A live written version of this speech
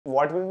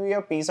what will be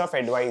a piece of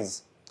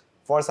advice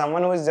for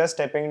someone who is just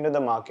stepping into the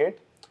market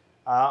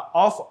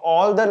of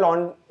all the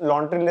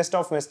laundry list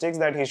of mistakes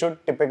that he should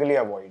typically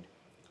avoid?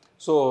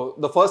 So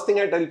the first thing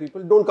I tell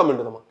people, don't come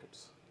into the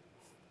markets.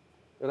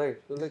 Right?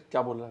 So like,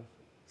 kya bol raha hai?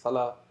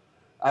 Sala,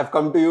 I've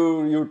come to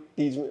you, you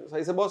teach me. So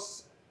I say,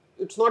 boss,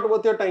 it's not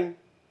worth your time.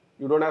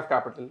 You don't have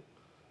capital.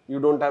 You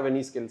don't have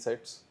any skill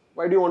sets.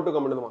 Why do you want to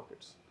come into the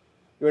markets?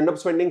 You end up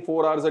spending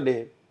 4 hours a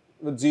day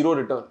with zero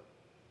return.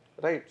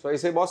 Right? So I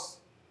say, boss,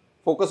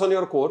 focus on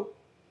your core.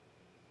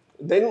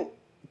 Then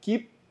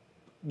keep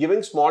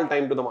giving small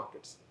time to the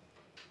markets.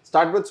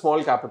 Start with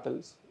small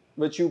capitals,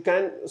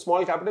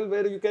 small capital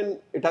where you can,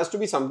 it has to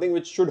be something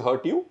which should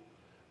hurt you,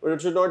 but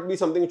it should not be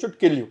something which should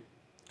kill you.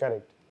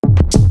 Correct.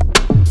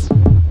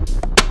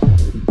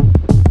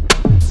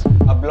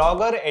 A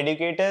blogger,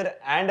 educator,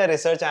 and a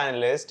research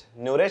analyst,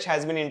 Nooresh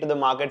has been into the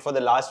market for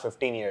the last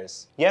 15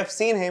 years. You have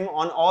seen him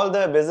on all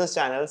the business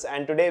channels,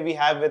 and today we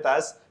have with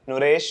us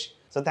Nooresh.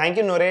 So thank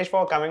you, Nooresh,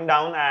 for coming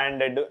down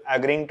and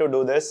agreeing to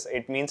do this.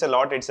 It means a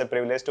lot. It's a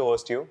privilege to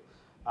host you.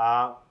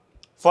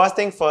 First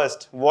thing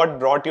first, what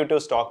brought you to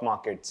stock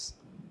markets?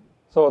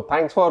 So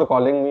thanks for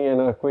calling me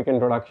and a quick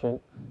introduction.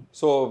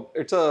 So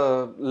it's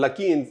a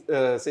lucky,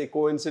 say,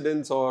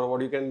 coincidence, or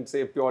what you can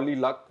say, purely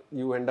luck.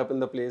 You end up in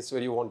the place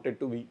where you wanted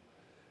to be.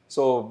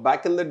 So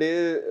back in the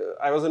day,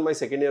 I was in my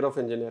second year of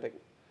engineering,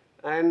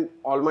 and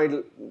all my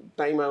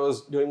time I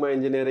was doing my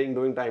engineering,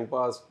 doing time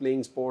pass,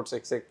 playing sports,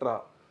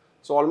 etc.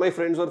 So all my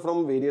friends were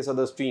from various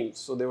other streams,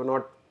 so they were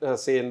not,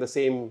 say, in the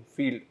same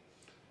field.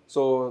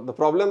 So the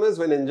problem is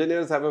when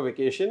engineers have a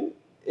vacation,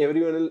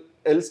 everyone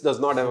else does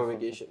not have a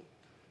vacation.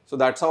 So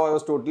that's how I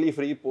was totally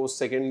free post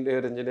second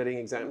year engineering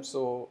exams.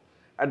 So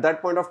at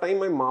that point of time,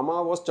 my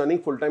mama was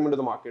churning full time into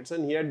the markets,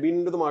 and he had been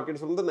into the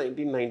markets from the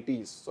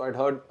 1990s. So I'd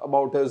heard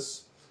about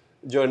his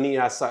journey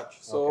as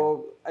such.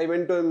 So I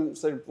went to him,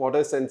 said, what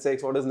is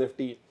Sensex, what is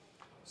Nifty?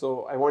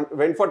 So I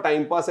went for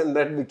time pass, and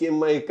that became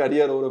my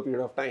career over a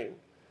period of time.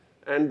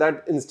 And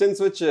that instance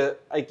which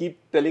I keep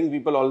telling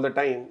people all the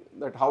time,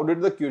 that how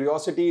did the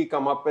curiosity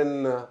come up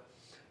in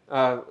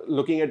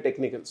looking at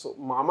technicals. So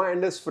Mama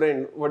and his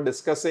friend were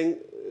discussing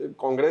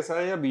Congress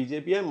hai ya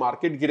BJP hai,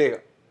 market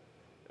girega.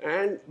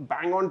 And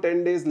bang on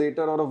 10 days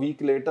later or a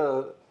week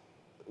later,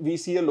 we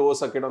see a lower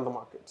circuit on the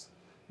markets.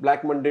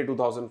 Black Monday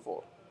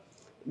 2004.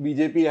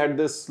 BJP had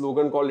this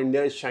slogan called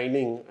India is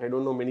shining. I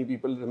don't know, many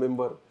people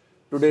remember.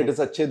 Today it is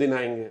Achhe Din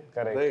Aayenge.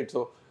 Correct. Right?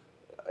 So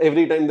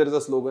every time there is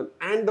a slogan,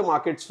 and the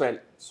markets fell.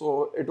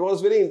 So it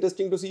was very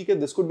interesting to see that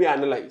this could be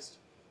analyzed.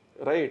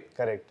 Right?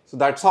 Correct. So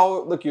that's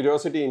how the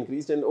curiosity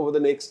increased, and over the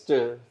next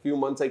few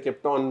months I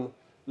kept on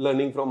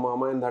learning from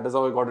Mama, and that is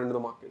how I got into the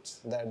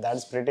markets.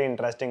 That's pretty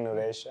interesting,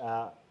 Nooresh.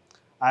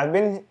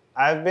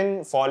 I've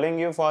been following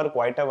you for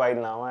quite a while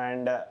now,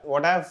 and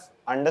what I've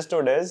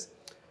understood is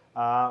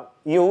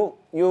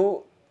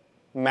you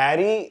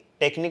marry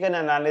technical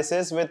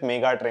analysis with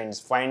mega trends,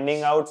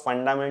 finding out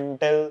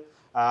fundamental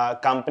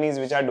companies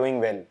which are doing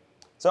well.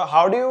 So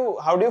how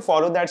do you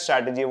follow that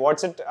strategy?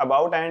 What's it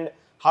about, and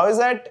how is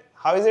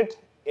it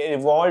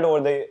evolved over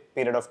the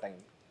period of time?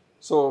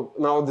 So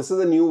now this is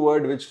a new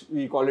word which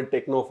we call it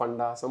techno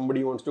funda.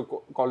 Somebody wants to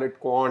call it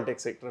quant,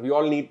 etc. We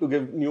all need to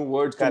give new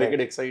words to make it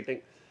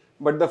exciting.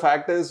 But the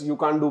fact is, you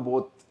can't do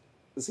both.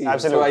 See,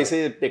 absolutely. So I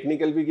say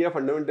technical bhi kiya,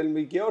 fundamental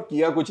bhi kiya, aur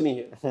kiya kuch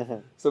nahi hai.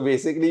 So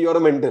basically, you're a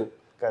mental.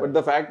 Correct. But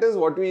the fact is,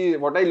 what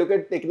I look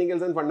at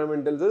technicals and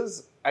fundamentals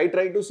is, I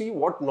try to see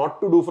what not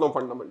to do from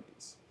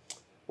fundamentals,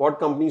 what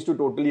companies to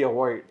totally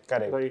avoid.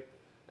 Correct. Right.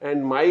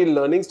 And my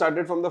learning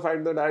started from the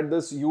fact that I had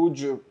this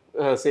huge,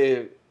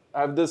 I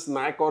have this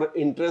knack or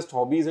interest,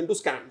 hobbies into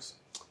scams.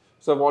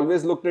 So I've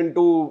always looked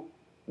into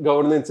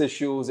governance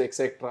issues,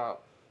 etc.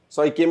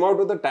 So I came out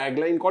with a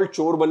tagline called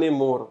Chor Bane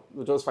More,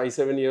 which was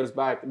 5-7 years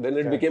back. Then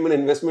it became an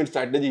investment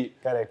strategy.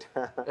 Correct.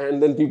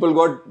 And then people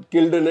got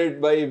killed in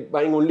it by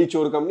buying only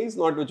chore companies,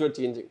 not which were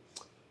changing.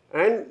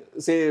 And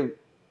say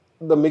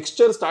the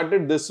mixture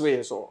started this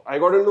way. So I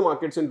got into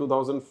markets in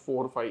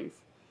 2004-5.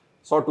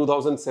 Saw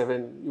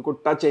 2007. You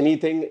could touch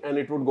anything and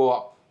it would go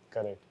up.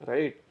 Correct.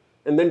 Right?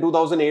 And then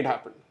 2008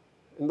 happened.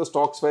 And the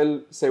stocks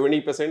fell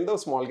 70%, the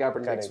small cap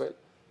index fell.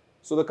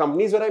 So the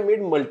companies where I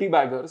made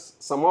multi-baggers,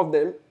 some of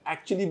them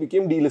actually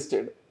became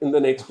delisted in the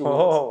next 2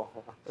 months.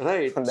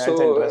 Right. That's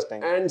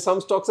interesting. And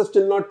some stocks have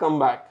still not come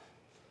back.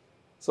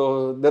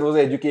 So there was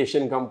an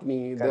education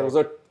company, there was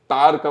a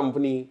tar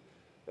company,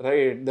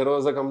 right? There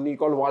was a company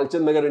called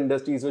Walchand Nagar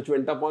Industries, which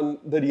went up on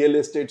the real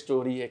estate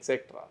story,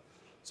 etc.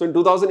 So in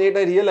 2008,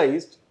 I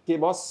realized, okay,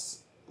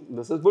 boss,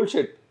 this is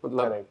bullshit.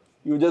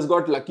 You just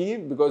got lucky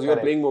because you were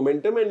playing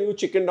momentum, and you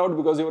chickened out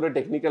because you were a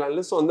technical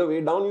analyst. So on the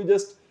way down, you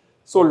just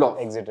sold off.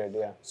 Exited,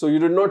 yeah. So you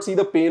did not see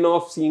the pain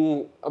of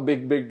seeing a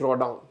big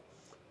drawdown.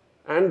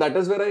 And that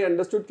is where I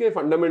understood that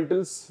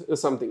fundamentals is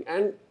something.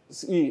 And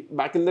see,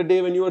 back in the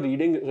day when you were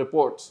reading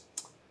reports,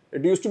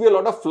 it used to be a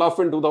lot of fluff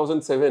in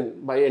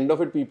 2007. By end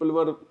of it, people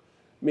were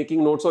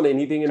making notes on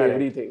anything and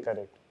everything.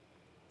 Correct.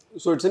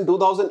 So it's in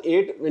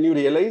 2008 when you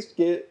realized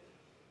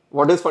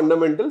what is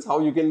fundamentals, how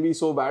you can be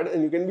so bad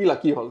and you can be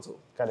lucky also.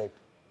 Correct.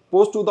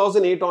 post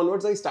 2008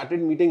 onwards, I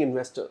started meeting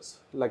investors.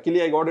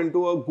 Luckily, I got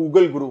into a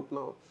Google group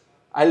now.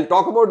 I'll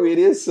talk about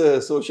various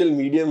social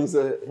mediums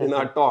in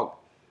our talk.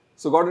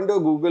 So got into a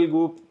Google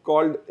group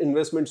called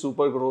Investment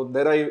Super Growth.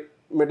 There I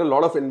met a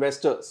lot of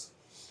investors.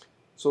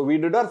 So we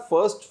did our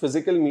first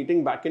physical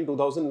meeting back in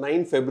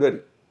 2009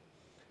 February.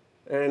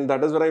 And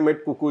that is where I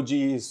met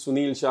Kukuji,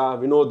 Sunil Shah,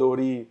 Vinod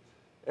Ori.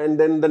 And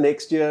then the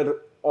next year,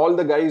 all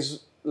the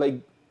guys like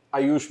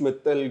Ayush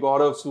Mittal,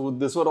 Gaurav Sood,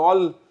 this were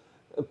all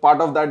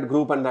part of that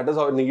group, and that is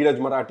how Neeraj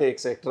Marathe,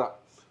 etc.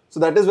 So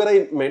that is where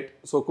I met.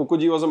 So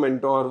Kukuji was a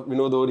mentor,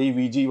 Vinod Ori,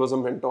 VG was a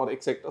mentor,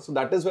 etc. So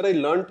that is where I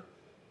learnt.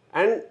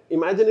 And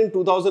imagine in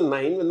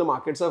 2009, when the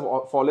markets have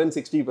fallen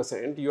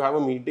 60%, you have a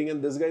meeting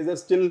and these guys are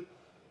still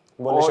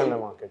bullish on the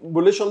market.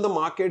 Bullish on the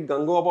market,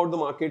 gung-ho about the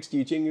markets,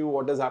 teaching you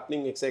what is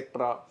happening,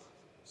 etc.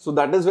 So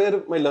that is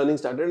where my learning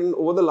started. And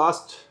over the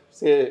last,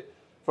 say,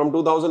 from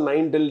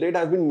 2009 till date,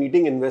 I've been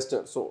meeting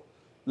investors. So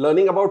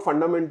learning about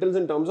fundamentals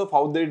in terms of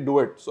how they do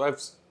it.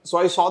 So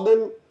I saw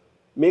them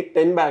make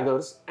 10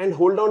 baggers and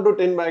hold on to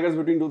 10 baggers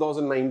between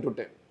 2009 to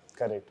 10.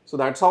 Correct. So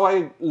that's how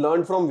I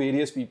learned from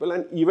various people,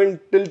 and even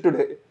till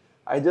today,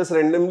 I just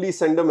randomly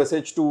send a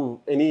message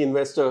to any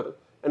investor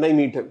and I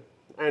meet him.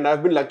 And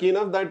I've been lucky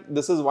enough that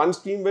this is one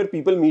stream where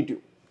people meet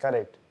you.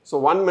 Correct. So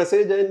one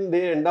message and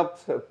they end up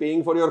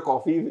paying for your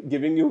coffee,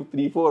 giving you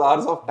 3-4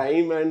 hours of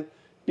time and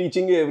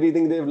teaching you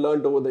everything they've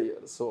learned over the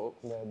years. So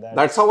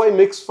that's how I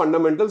mix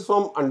fundamentals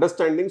from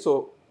understanding.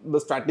 So the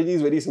strategy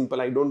is very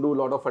simple. I don't do a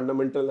lot of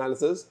fundamental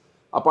analysis.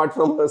 Apart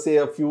from say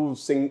a few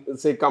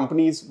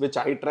companies which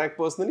I track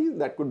personally,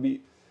 that could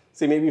be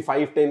say maybe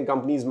 5-10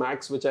 companies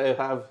max which I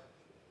have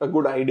a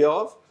good idea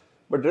of.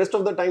 But rest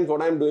of the times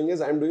what I'm doing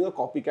is I'm doing a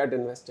copycat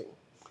investing.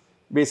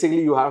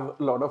 Basically you have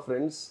a lot of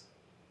friends.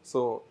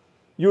 So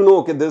you know,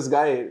 okay, this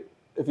guy,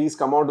 if he's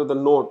come out with a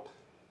note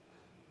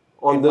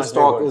on this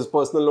stock, his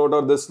personal note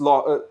or this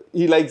law,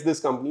 he likes this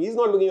company. He's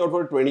not looking out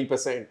for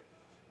 20%.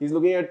 He's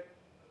looking at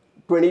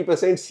 20%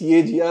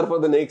 CAGR for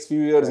the next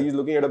few years. He's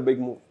looking at a big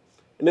move.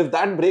 And if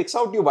that breaks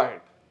out, you buy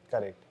it.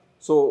 Correct.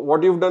 So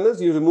what you've done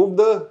is you remove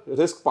the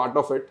risk part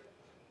of it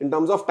in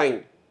terms of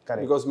time.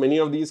 Correct. Because many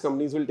of these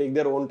companies will take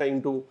their own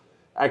time to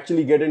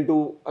actually get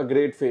into a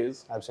great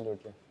phase.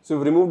 Absolutely. So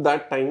you've removed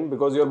that time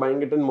because you're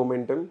buying it in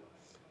momentum.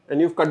 And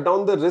you've cut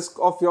down the risk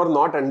of your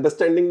not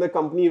understanding the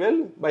company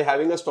well by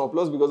having a stop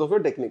loss because of your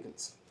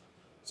technicals.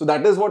 So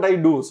that is what I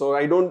do. So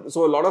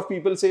a lot of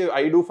people say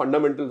I do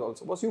fundamentals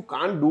also. But you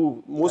can't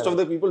do, most of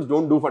the people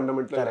don't do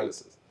fundamental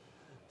analysis.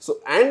 So,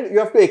 and you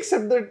have to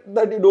accept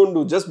that you don't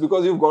do just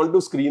because you've gone to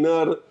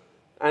screener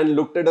and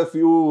looked at a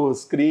few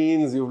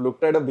screens, you've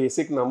looked at a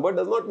basic number,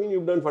 does not mean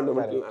you've done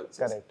fundamental analysis.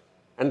 Correct.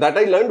 And that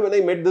I learned when I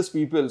met these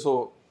people.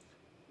 So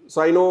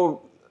I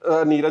know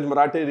Neeraj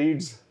Marathe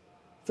reads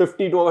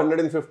 50 to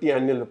 150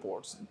 annual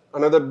reports.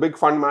 Another big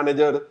fund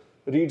manager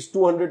reads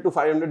 200 to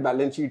 500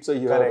 balance sheets a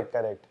year.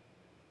 Correct.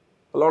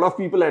 A lot of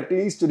people at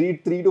least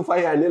read 3 to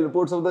 5 annual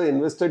reports of the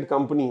invested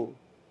company.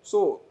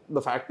 So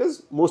the fact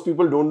is, most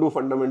people don't do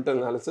fundamental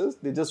analysis.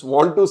 They just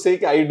want to say,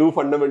 I do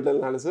fundamental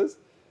analysis.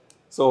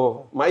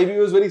 So my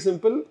view is very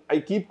simple. I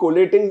keep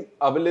collating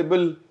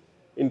available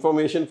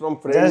information from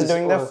friends. Just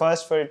doing the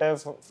first filter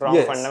from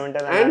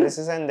fundamental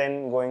analysis and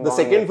then going the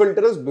second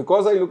filter is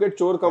because I look at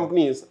chore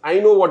companies, I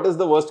know what is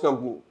the worst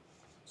company.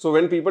 So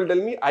when people tell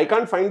me, I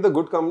can't find the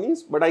good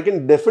companies, but I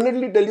can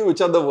definitely tell you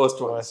which are the worst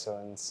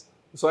ones.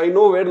 So I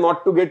know where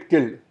not to get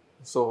killed.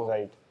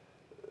 So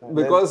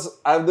because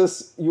I have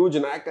this huge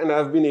knack and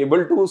I've been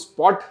able to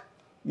spot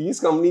these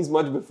companies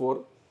much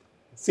before,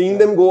 seeing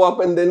them go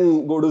up and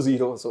then go to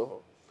zero.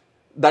 So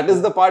that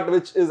is the part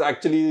which is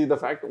actually the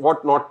fact,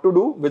 what not to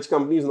do, which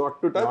companies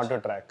not to touch. Not to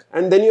track.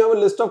 And then you have a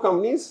list of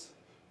companies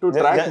to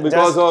track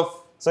because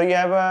of... So you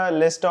have a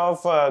list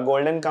of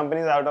golden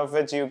companies out of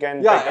which you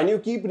can... Yeah, and you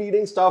keep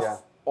reading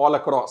stuff all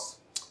across.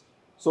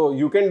 So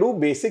you can do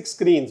basic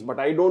screens, but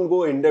I don't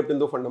go in depth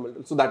into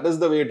fundamentals. So that is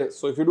the way it is.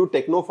 So if you do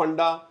techno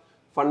funda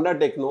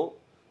techno,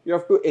 you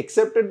have to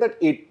accept it that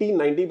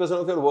 80-90%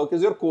 of your work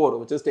is your core,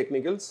 which is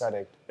technicals.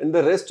 Correct. And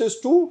the rest is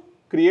to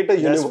create a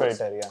universe.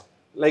 Filter,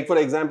 Like for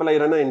example, I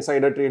run an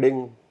insider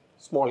trading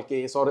small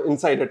case or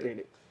insider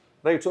trading,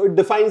 right? So it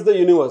defines the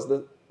universe.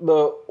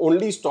 The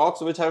only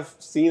stocks which have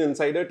seen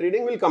insider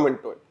trading will come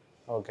into it.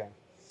 Okay.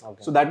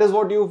 So that is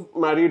what you've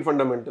married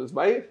fundamentals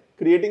by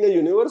creating a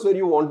universe where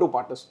you want to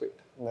participate.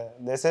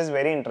 This is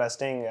very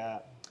interesting.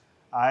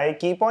 I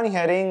keep on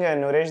hearing,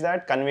 Nooresh,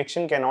 that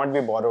conviction cannot be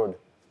borrowed.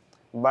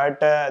 But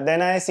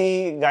then I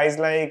see guys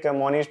like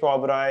Monish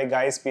Pobroy,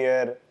 Guy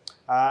Spear,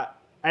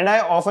 and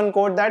I often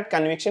quote that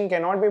conviction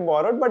cannot be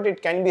borrowed, but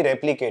it can be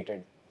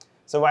replicated.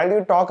 So while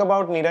you talk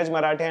about Neeraj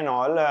Marathe and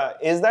all,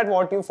 is that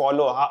what you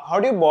follow? How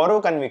do you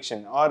borrow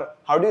conviction or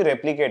how do you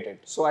replicate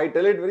it? So I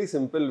tell it very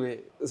simple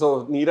way.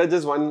 So Neeraj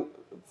is one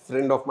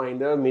friend of mine.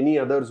 There are many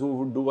others who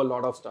would do a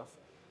lot of stuff.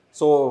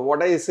 So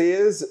what I say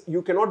is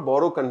you cannot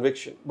borrow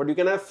conviction, but you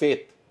can have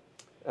faith,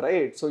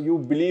 right? So you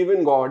believe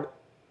in God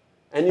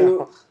and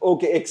you,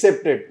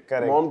 accept it.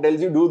 Correct. Mom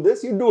tells you do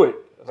this, you do it,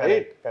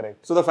 right?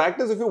 Correct. So the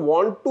fact is if you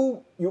want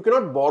to, you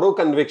cannot borrow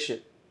conviction.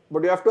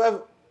 but you have to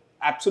have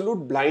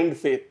absolute blind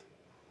faith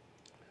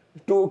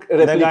to The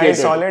replicate guy is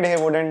it. solid, he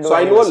wouldn't do So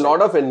I any know a mistake.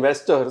 lot of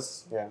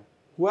investors Yeah.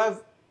 who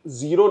have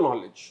zero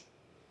knowledge,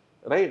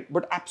 right?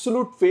 But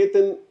absolute faith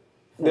in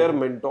their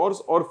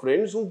mentors or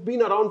friends who've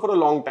been around for a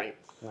long time.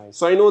 Nice.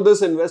 So I know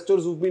this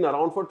investors who've been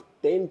around for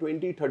 10,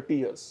 20, 30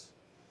 years.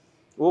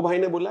 वो भाई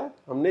ने बोला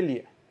हमने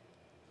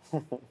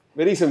लिया.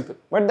 Very simple.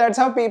 But that's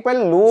how people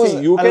lose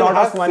See, you a can lot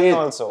have of money faith,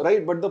 also.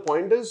 right? But the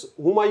point is,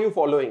 whom are you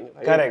following?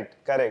 Right?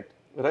 Correct.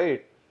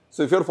 Right.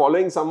 So if you're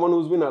following someone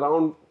who's been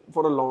around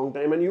for a long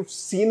time and you've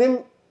seen him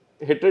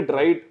hit it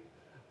right,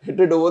 hit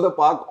it over the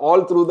park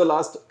all through the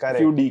last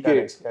few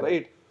decades, correct.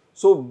 right?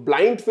 So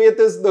blind faith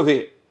is the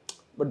way,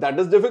 but that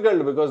is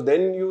difficult because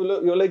then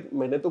you're like,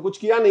 मैंने तो कुछ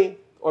किया नहीं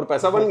और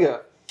पैसा बन गया,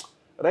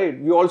 right?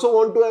 We also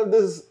want to have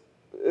this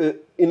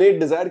innate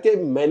desire कि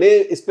मैंने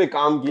इस पे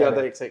काम किया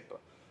था, etc.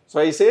 So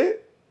I say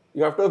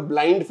you have to have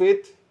blind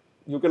faith.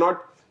 You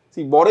cannot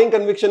see borrowing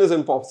conviction is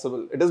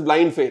impossible. It is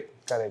blind faith.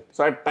 Correct.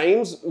 So at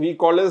times we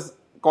call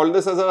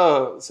this as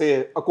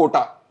a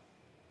quota,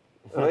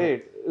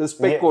 right?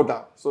 Respect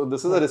quota. So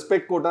this is a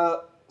respect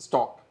quota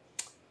stock.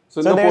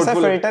 So there's a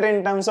filter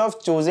in terms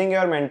of choosing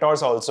your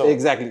mentors also.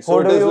 Exactly.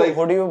 So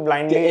who do you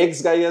blindly?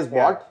 X guy has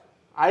bought.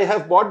 I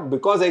have bought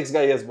because X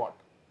guy has bought.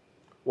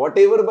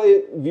 Whatever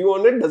my view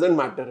on it doesn't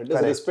matter. It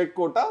is respect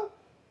quota,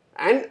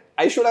 and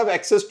I should have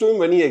access to him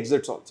when he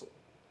exits also.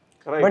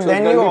 Right. But so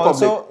then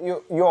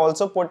you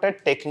also put a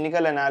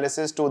technical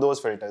analysis to those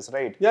filters,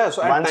 right? Yeah.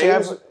 So once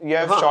times, you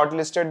have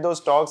shortlisted those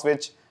stocks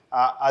which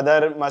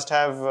other must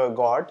have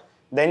got,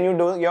 then you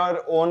do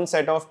your own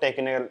set of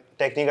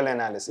technical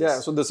analysis. Yeah.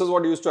 So this is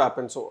what used to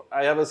happen. So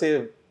I have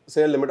a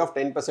a limit of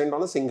 10%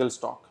 on a single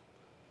stock,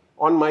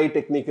 on my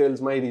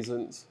technicals, my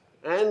reasons,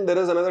 and there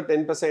is another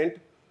 10%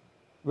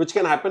 which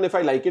can happen if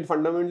I like it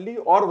fundamentally,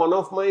 or one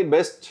of my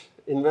best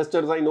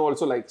investors I know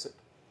also likes it.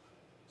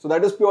 So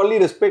that is purely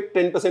respect.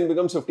 10%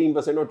 becomes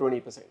 15% or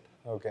 20%.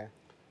 Okay.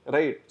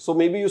 Right. So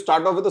maybe you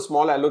start off with a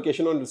small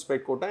allocation on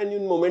respect quota, and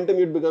in momentum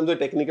it becomes a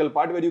technical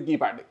part where you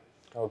keep adding.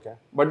 Okay.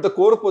 But the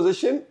core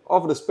position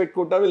of respect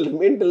quota will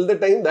remain till the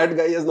time that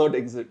guy has not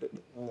exited.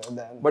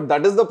 But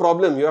that is the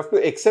problem. You have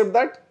to accept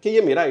that कि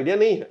ये मेरा idea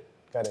नहीं है.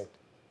 Correct.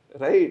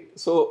 Right.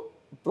 So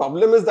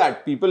problem is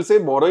that people say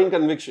borrowing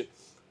conviction.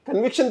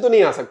 Conviction तो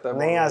नहीं आ सकता.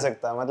 नहीं आ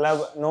सकता.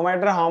 मतलब no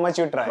matter how much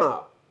you try.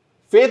 हाँ.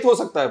 Faith हो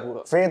सकता है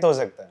पूरा. Faith हो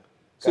सकता है.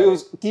 So you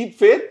keep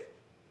faith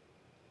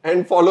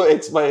and follow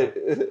X by.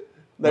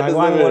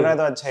 भगवान बोल रहा है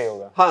तो अच्छा ही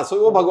होगा. हाँ. So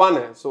वो भगवान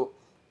है. So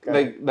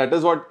like that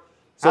is what.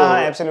 So,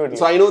 absolutely.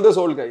 So I know this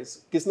old guys.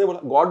 किसने बोला?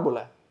 God बोला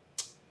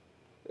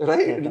है.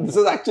 Right. This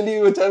is actually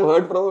which I've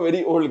heard from a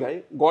very old guy.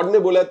 God ने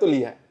बोला है तो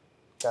लिया है.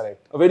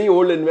 Correct. A very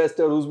old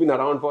investor who's been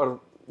around for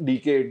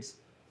decades.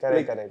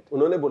 Correct.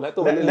 उन्होंने बोला है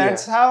तो मैंने लिया है.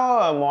 That's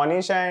how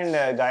Monish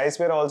and Guy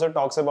Spear also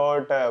talks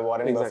about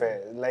Warren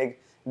Buffett.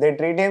 Like they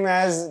treat him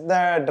as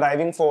the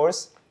driving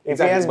force. If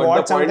he has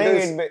bought something,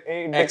 it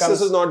becomes...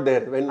 Access is not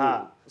there when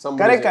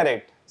somebody...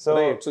 Correct. So,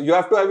 right. So you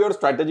have to have your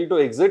strategy to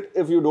exit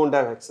if you don't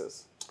have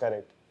access.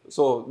 Correct.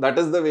 So that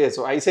is the way.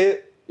 So I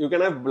say you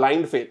can have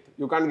blind faith.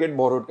 You can't get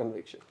borrowed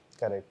conviction.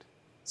 Correct.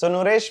 So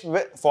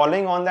Nooresh,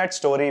 following on that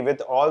story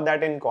with all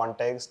that in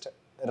context,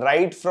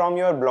 right from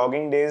your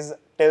blogging days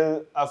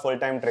till a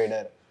full-time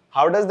trader,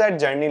 how does that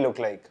journey look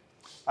like?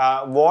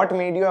 What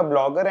made you a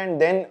blogger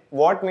and then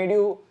what made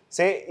you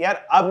say,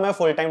 यार अब मैं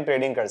full-time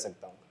trading कर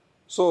सकता हूँ?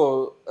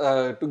 So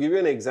to give you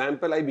an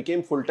example, I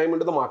became full-time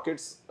into the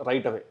markets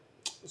right away.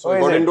 So I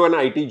got into an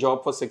IT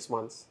job for 6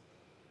 months.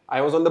 I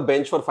was on the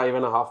bench for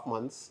 5.5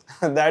 months.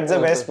 That's the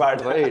best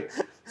part. Right.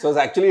 So I was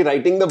actually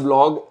writing the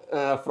blog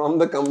from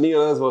the company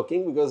where I was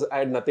working because I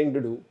had nothing to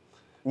do.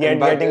 Yet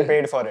getting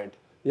paid for it.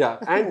 Yeah.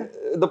 And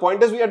the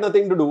point is we had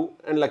nothing to do.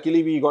 And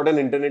luckily we got an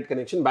internet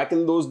connection. Back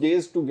in those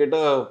days to get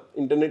a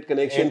internet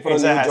connection for a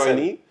new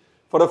joinee,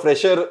 for a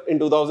fresher in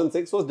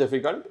 2006 was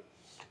difficult.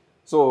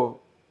 So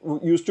we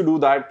used to do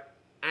that.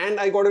 And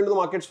I got into the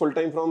markets full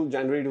time from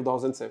January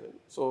 2007.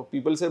 So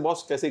people say,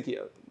 boss, कैसे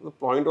किया? The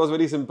point was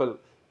very simple.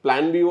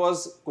 Plan B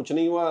was कुछ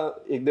नहीं हुआ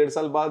 1-1.5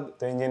 साल बाद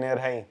तो engineer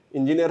है ही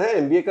engineer है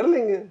MBA कर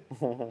लेंगे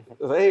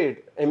right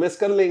MS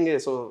कर लेंगे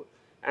so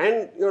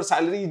and your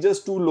salary is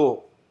just too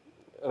low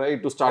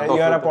right to start off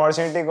your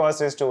opportunity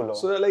cost is too low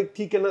so like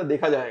ठीक है ना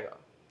देखा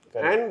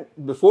जाएगा and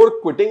before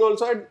quitting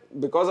also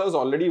because I was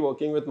already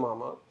working with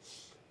Mama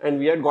and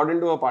we had got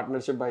into a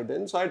partnership by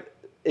then so I had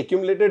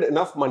accumulated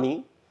enough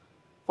money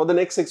for the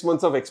next 6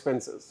 months of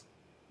expenses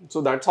so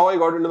that's how I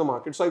got into the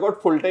market so I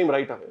got full time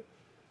right away.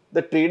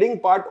 The trading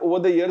part over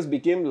the years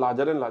became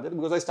larger and larger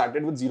because I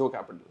started with zero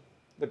capital.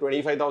 The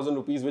 25,000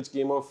 rupees which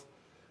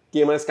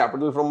came as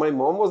capital from my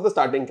mom was the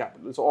starting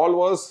capital. So all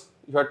was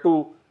you had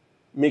to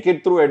make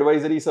it through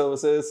advisory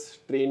services,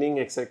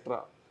 training, etc.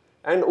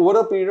 And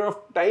over a period of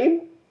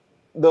time,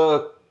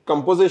 the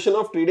composition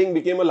of trading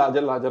became a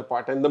larger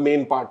part and the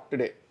main part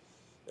today.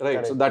 Right.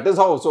 Correct. So that is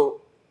how. So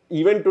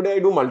even today I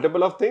do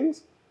multiple of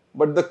things,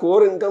 but the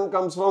core income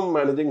comes from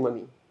managing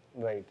money.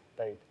 Right.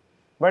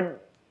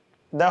 But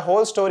the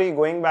whole story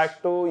going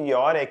back to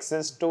your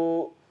access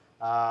to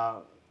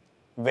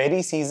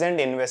very seasoned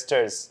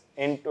investors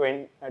in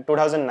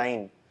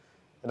 2009.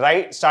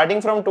 Right,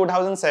 starting from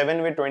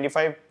 2007 with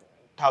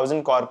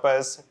 25,000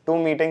 corpus to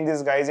meeting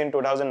these guys in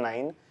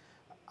 2009.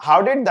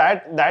 How did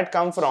that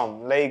come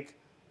from? Like,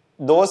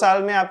 2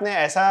 साल में आपने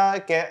ऐसा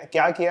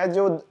क्या किया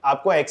जो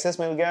आपको access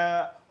मिल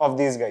गया of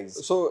these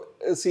guys? So,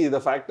 see, the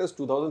fact is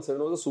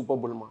 2007 was a super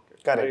bull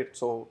market. Correct. Right?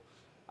 So,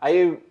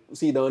 I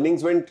see the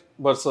earnings went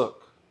berserk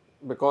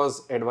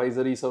because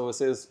advisory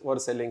services were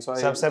selling. So,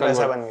 सबसे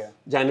पैसा बन गया.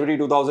 January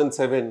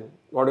 2007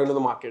 got into the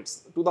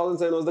markets.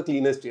 2007 was the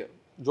cleanest year.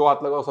 जो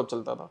हाथ लगाओ सब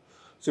चलता था.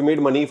 So, you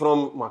made money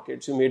from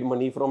markets, you made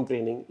money from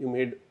training, you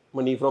made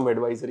money from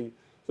advisory.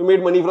 So, you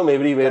made money from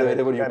everywhere,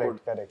 wherever you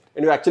could. Correct.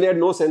 And you actually had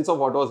no sense of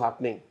what was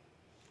happening.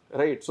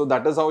 Right? So,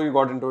 that is how you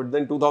got into it.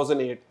 Then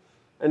 2008.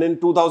 And in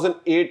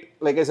 2008,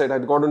 like I said, I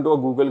got into a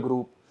Google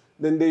group.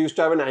 Then they used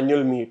to have an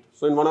annual meet.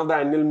 So in one of the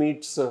annual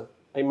meets,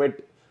 I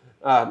met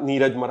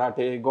Neeraj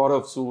Marathe,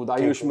 Gaurav Sood,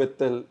 Ayush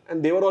Mittal,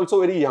 and they were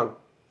also very young.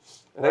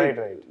 Right?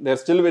 They're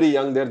still very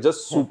young. They're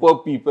just super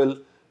people,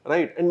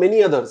 right? And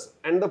many others.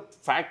 And the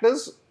fact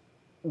is,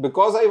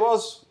 because I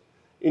was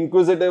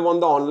inquisitive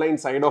on the online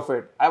side of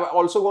it, I've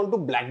also gone to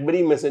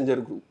BlackBerry Messenger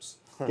groups.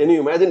 Can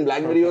you imagine?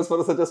 BlackBerry was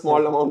for such a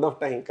small amount of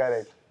time.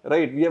 Correct.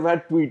 Right? We have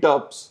had tweet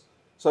ups.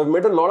 So I've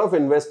met a lot of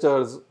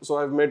investors. So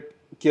I've met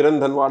Kiran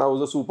Dhanwada,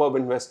 who's a superb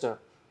investor.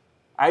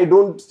 I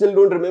still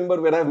don't remember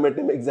where I've met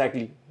him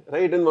exactly,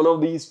 right? In one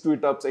of these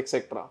tweet ups,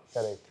 etc.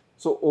 Correct.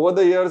 So over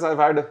the years, I've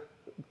had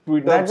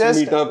tweet ups,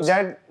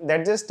 meetups.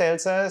 That just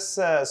tells us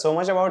so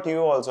much about you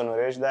also,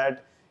 Nooresh,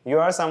 that you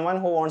are someone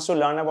who wants to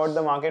learn about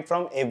the market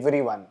from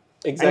everyone.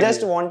 Exactly. And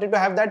just wanted to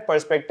have that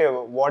perspective.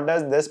 What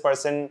does this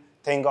person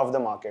think of the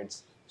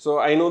markets? So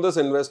I know this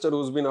investor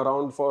who's been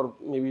around for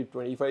maybe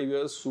 25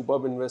 years,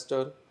 superb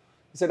investor.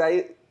 He said,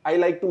 I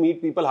like to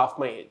meet people half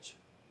my age.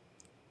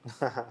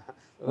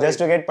 Just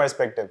to get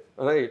perspective.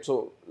 Right.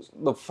 So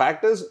the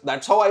fact is,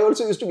 that's how I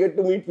also used to get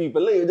to meet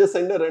people. You just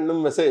send a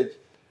random message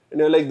and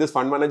you're like, this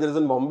fund manager is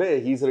in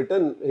Bombay. He's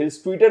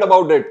tweeted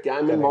about it.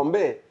 I'm in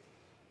Bombay,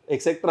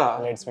 etc.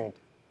 Let's meet.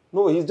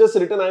 No, he's just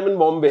written, I'm in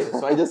Bombay.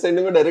 So I just send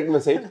him a direct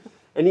message.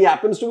 And he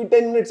happens to be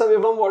 10 minutes away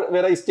from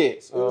where I stay.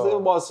 So you say,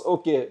 boss,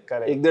 okay.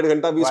 Correct.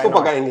 1-1.5 घंटा भी इसको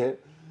पकाएंगे.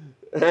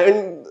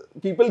 And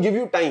people give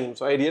you time.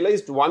 So I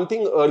realized one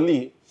thing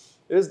early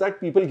is that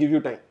people give you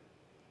time.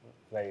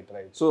 Right.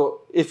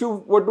 So if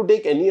you were to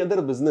take any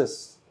other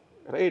business,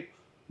 right,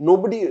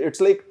 it's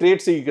like trade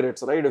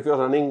secrets, right? If you're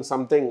running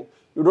something,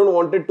 you don't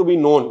want it to be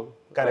known.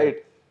 Correct.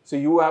 Right? So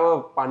you have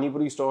a Pani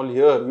Puri stall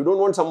here. You don't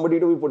want somebody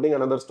to be putting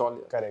another stall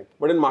here. Correct.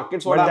 But in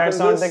markets, what happens is...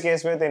 But that's not the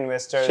case with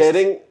investors.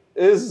 Sharing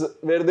is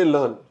where they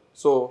learn.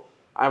 So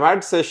I've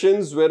had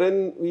sessions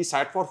wherein we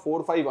sat for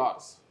 4 or 5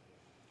 hours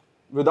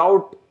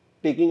without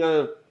taking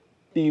a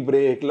tea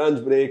break,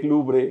 lunch break,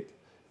 loo break.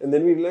 And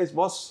then we realized,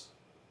 boss,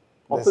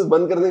 office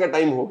band karne ka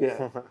time ho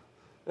gaya.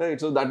 Right?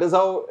 So that is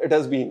how it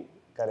has been.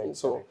 Correct.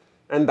 So,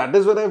 and that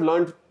is where I've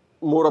learned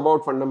more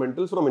about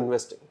fundamentals from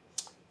investing,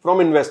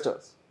 from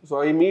investors. So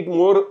I meet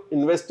more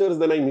investors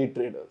than I meet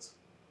traders.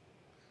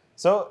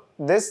 So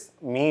this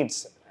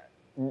meets,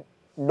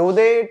 do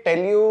they tell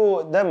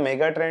you the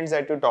mega trends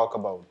that you talk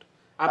about?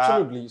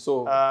 Absolutely.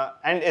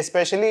 And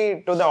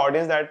especially to the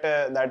audience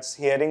that's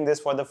hearing this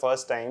for the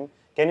first time,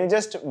 can you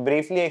just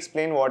briefly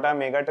explain what are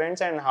mega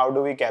trends and how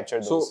do we capture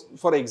those? So,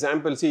 for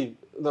example, see,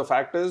 the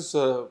fact is,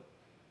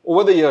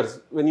 over the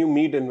years, when you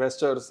meet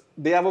investors,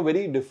 they have a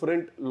very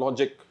different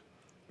logic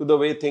to the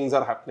way things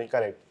are happening.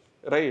 Correct.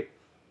 Right.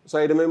 So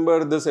I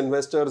remember this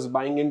investors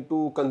buying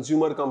into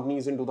consumer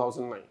companies in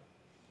 2009.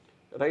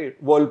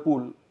 Right.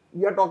 Whirlpool.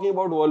 We are talking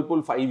about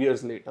Whirlpool 5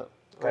 years later.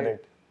 Right?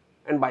 Correct.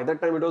 And by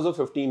that time, it was a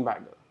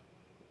 15-bagger.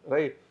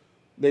 Right.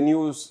 Then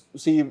you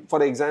see,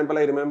 for example,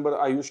 I remember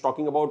Ayush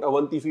talking about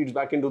Avanti Feeds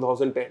back in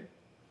 2010.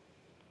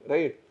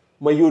 Right.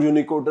 Mayur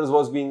Unicoters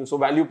was being, so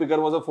Value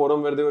Picker was a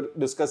forum where they were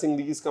discussing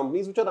these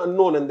companies which are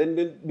unknown and then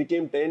they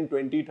became 10,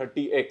 20,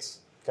 30x.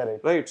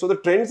 Correct. Right. So the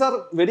trends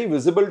are very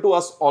visible to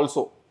us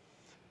also.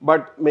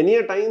 But many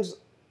a times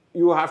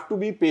you have to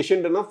be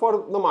patient enough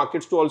for the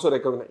markets to also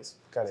recognize.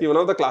 Correct. See, one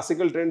of the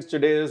classical trends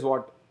today is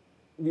what?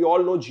 We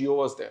all know Jio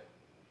was there.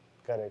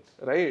 Correct.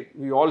 Right.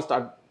 We all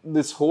start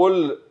this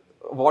whole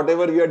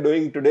whatever we are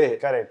doing today.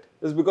 Correct.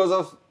 Is because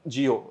of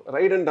Jio,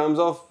 right? In terms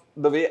of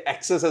the way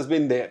access has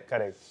been there.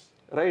 Correct.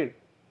 Right.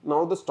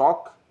 Now the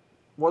stock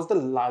was the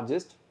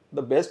largest,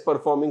 the best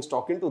performing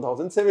stock in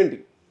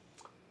 2017.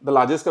 The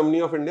largest company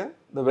of India,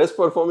 the best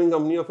performing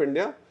company of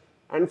India,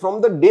 and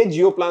from the day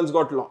Jio plans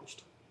got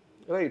launched.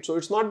 Right. So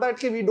it's not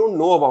that we don't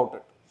know about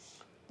it.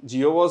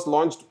 Jio was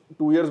launched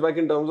 2 years back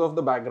in terms of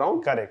the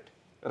background. Correct.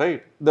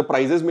 Right. The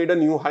prices made a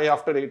new high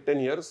after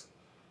 8-10 years.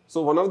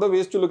 So one of the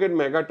ways to look at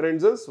mega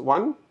trends is,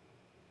 one,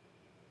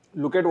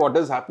 look at what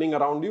is happening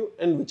around you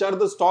and which are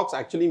the stocks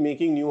actually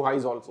making new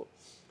highs also.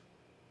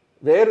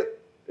 Where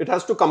it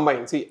has to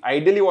combine. See,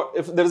 ideally,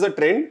 if there is a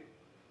trend,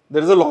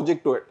 there is a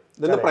logic to it.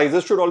 Then Correct. the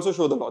prices should also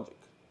show the logic.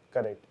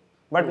 Correct.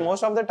 But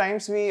most of the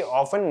times we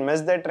often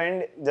miss the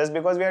trend just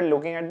because we are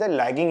looking at the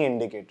lagging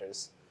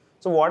indicators.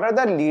 So what are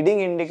the leading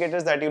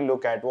indicators that you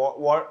look at?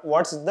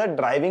 What's the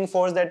driving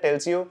force that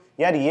tells you,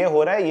 यार ये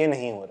हो रहा है, ये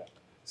नहीं हो रहा?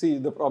 See,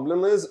 the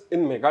problem is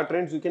in mega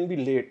trends, you can be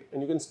late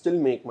and you can still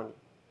make money.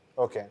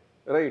 Okay.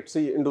 Right.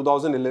 See, in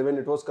 2011,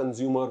 it was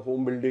consumer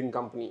home building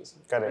companies.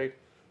 Correct. Right?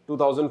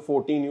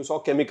 2014, you saw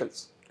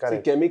chemicals.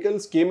 Correct. See,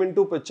 chemicals came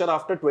into picture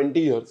after 20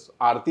 years.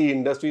 Aarti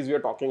Industries we are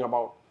talking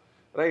about.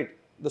 Right.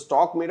 The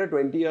stock made a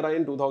 20-year high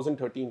in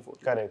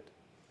 2013-14. Correct.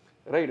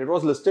 Right. It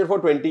was listed for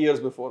 20 years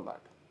before that.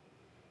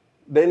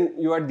 Then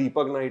you had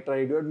Deepak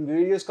Nitrite. You had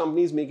various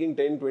companies making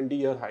 10,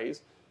 20-year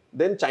highs.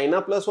 Then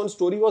China Plus One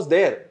story was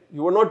there.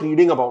 You were not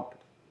reading about it.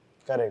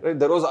 Correct. Right?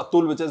 There was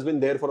Atul, which has been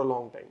there for a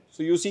long time.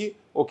 So you see,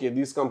 okay,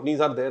 these companies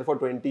are there for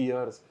 20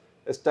 years,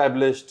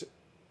 established,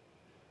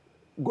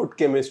 good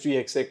chemistry,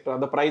 etc.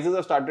 The prices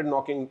have started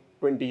knocking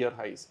 20-year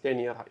highs,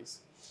 10-year highs.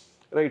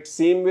 Right?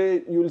 Same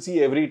way you will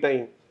see every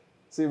time.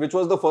 See, which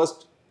was the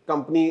first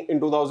company in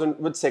 2000,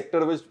 which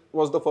sector which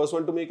was the first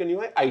one to make a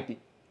new high? IT.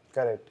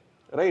 Correct.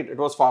 Right? It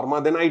was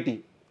pharma, then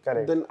IT.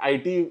 Correct. Then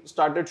IT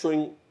started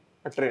showing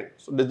a trend.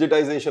 So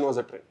digitization was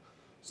a trend.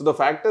 So the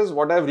fact is,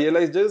 what I've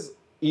realized is,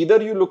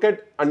 either you look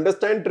at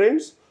understand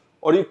trends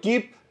or you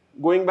keep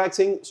going back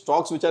saying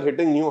stocks which are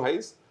hitting new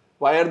highs,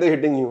 why are they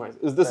hitting new highs?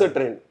 Is this a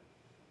trend?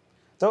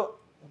 So,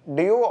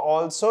 do you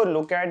also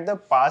look at the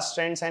past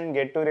trends and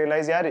get to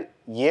realize यार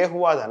ये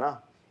हुआ था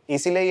ना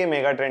इसीलिए ये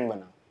mega trend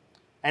बना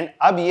and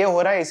अब ये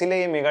हो रहा है इसीलिए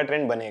ये मेगा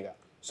ट्रेंड बनेगा.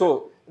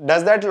 So,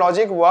 does that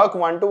logic work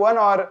one to one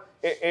or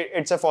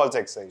it's a false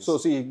exercise? So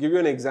see, give you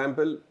an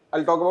example.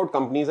 I'll talk about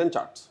companies and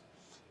charts.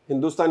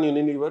 Hindustan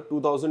Unilever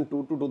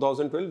 2002 to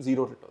 2012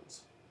 zero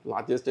returns.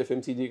 Largest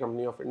FMCG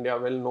company of India,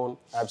 well known.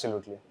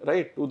 Absolutely.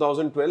 Right,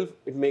 2012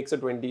 it makes a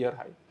 20-year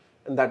high,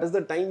 and that is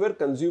the time where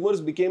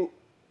consumers became.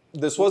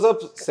 This was a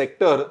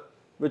sector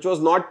which was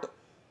not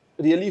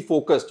really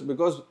focused,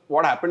 because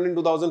what happened in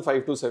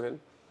 2005 to 7,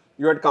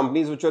 you had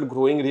companies which were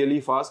growing really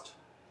fast.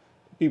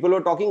 People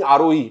were talking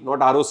ROE, not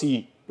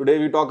ROCE. Today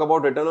we talk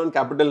about return on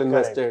capital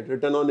invested,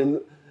 return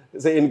on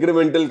say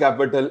incremental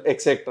capital,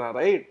 etc.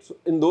 Right? So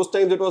in those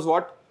times it was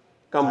what?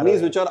 Companies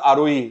ROE. which are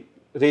ROE,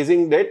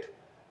 raising debt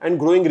and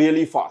growing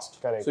really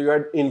fast. Correct. So you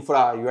had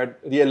infra, you had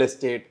real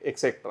estate,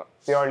 etc.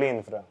 Purely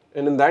infra.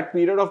 And in that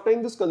period of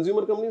time, these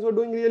consumer companies were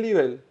doing really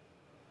well.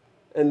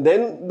 And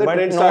then the But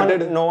trend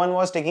started. no one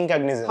was taking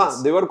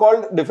cognizance. They were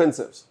called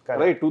defensives.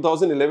 Correct. Right?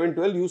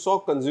 2011-12, you saw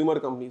consumer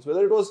companies,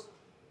 whether it was,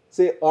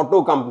 say,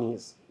 auto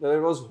companies, whether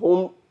it was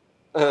home,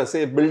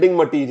 say, building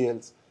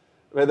materials,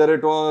 whether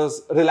it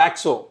was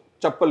Relaxo,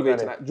 chappal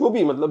बेच रहा है,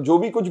 जो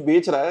भी कुछ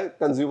बेच रहा है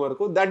consumer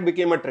को, that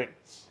became a trend.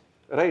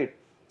 Right?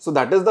 So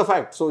that is the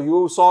fact. So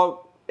you saw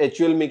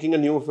HUL making a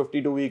new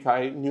 52-week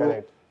high,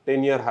 new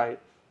 10-year high.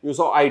 You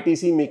saw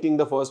ITC making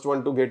the first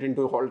one to get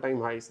into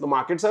all-time highs. The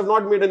markets have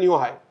not made a new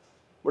high,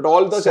 but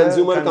all the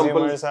consumer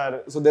companies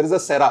are. So there is a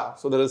Cera,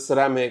 so there is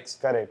ceramics.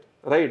 Correct.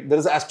 Right. There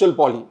is Astral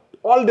Poly.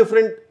 All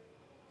different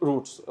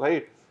routes.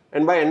 Right.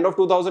 And by end of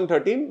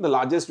 2013, the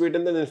largest weight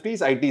in the Nifty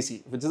is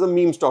ITC, which is a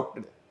meme stock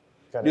today.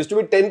 It used to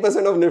be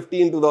 10% of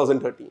Nifty in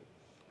 2013.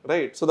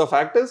 Right. So the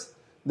fact is,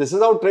 this is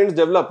how trends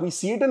develop. We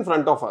see it in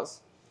front of us.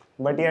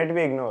 But yet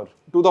we ignore.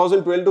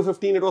 2012 to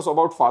 15, it was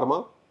about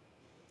pharma.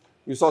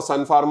 You saw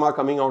Sun Pharma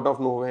coming out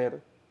of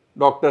nowhere,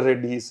 Dr.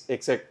 Reddy's,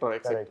 etc.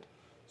 etc. Correct.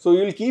 So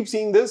you'll keep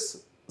seeing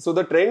this. So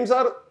the trends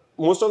are,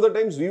 most of the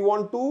times we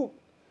want to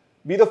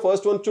be the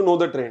first ones to know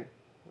the trend,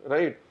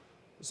 right?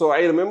 So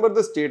I remember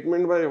the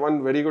statement by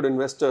one very good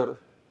investor.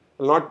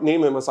 I'll not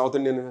name him, a South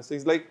Indian investor.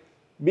 He's like,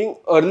 being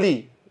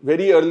early,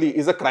 very early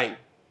is a crime,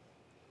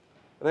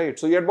 right?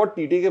 So he had bought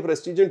TTK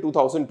Prestige in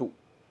 2002.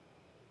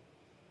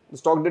 The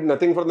stock did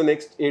nothing for the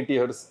next 8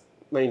 years,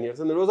 9 years,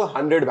 and there was a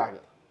 100-bagger.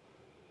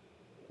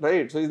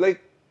 Right? So he's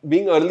like,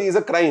 being early is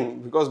a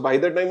crime, because by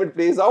the time it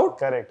plays out,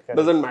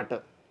 doesn't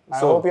matter. I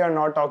hope you are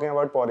not talking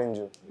about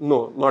Porinju.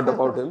 No, not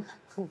about him.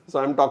 So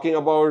I'm talking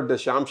about the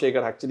Shyam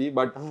Shekhar actually.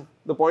 But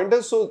the point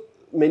is, so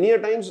many a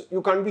times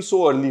you can't be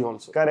so early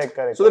also.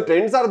 Correct. So the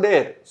trends are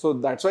there. So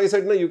that's why I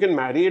said, no, you can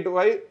marry it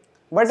by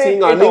but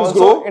seeing earnings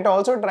grow. It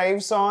also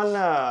drives on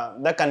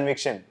the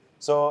conviction.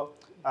 So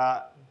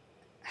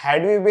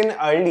had we been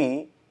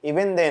early,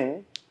 even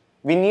then,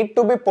 we need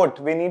to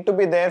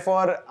be there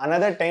for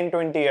another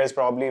 10-20 years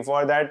probably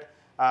for that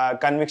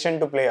conviction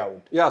to play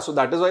out. Yeah, so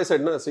that is why I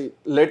said, no, see,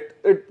 let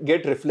it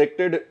get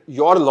reflected,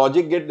 your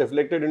logic get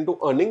reflected into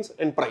earnings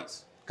and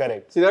price.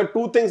 Correct. See, there are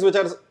two things which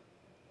are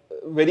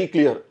very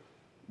clear.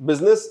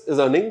 Business is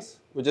earnings,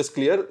 which is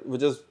clear,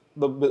 which is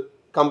the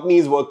company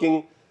is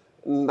working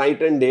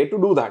night and day to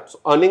do that. So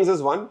earnings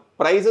is one,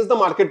 price is the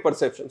market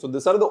perception. So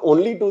these are the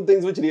only two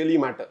things which really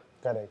matter.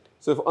 Correct.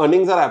 So if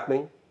earnings are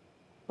happening,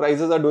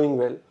 prices are doing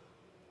well,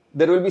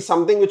 there will be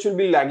something which will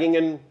be lagging,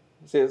 and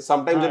say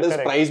sometimes it is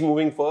price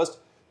moving first,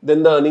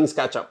 then the earnings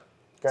catch up.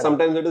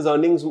 Sometimes it is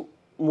earnings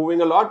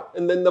moving a lot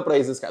and then the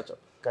prices catch up.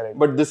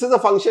 But this is a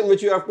function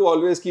which you have to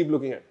always keep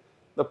looking at.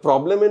 The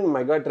problem in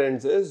mega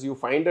trends is you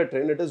find a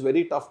trend, it is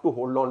very tough to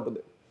hold on to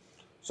them.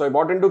 So I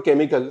bought into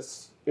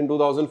chemicals in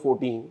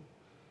 2014.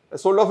 I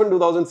sold off in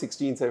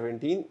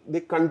 2016-17. They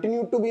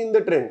continued to be in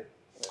the trend.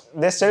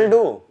 They still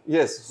do.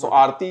 Yes. So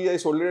Aarti, I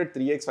sold it at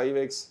 3x,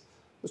 5x.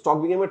 The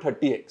stock became at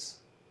 30x.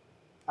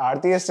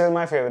 Aarti is still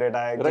my favorite.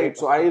 I agree. Right.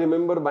 So I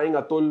remember buying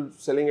Atul,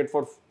 selling it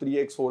for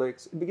 3x,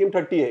 4x. It became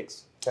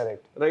 30x.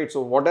 Correct. Right.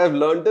 So what I've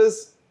learned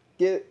is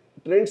that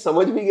trend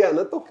समझ भी गया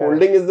ना, तो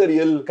holding is the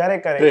real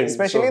correct. trend.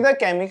 Especially the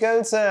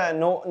chemicals.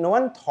 No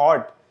one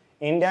thought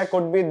India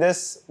could be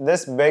this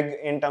big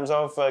in terms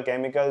of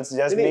chemicals.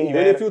 Just being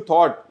even there. if you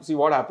thought, see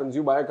what happens.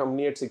 You buy a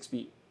company at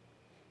 6p.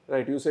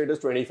 Right. You say it is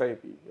 25p.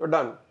 You're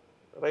done.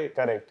 Right.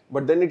 Correct.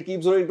 But then it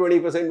keeps growing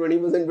 20%,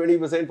 20%,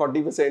 20%,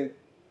 40%.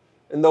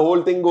 And the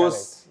whole thing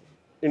goes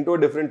into a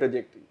different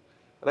trajectory,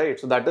 right?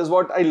 So that is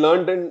what I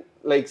learned in,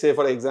 like, say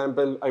for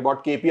example, I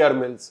bought KPR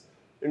Mills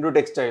into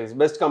textiles,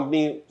 best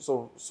company,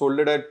 so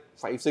sold it at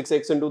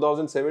 5-6x in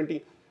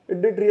 2017.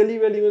 It did really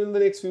well even in the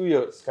next few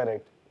years.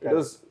 Correct. It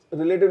was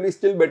relatively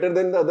still better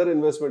than the other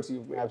investments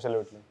you've made.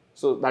 Absolutely.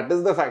 So that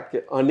is the fact.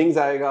 Earnings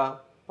aayega,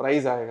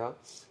 price aayega.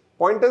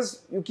 Point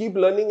is, you keep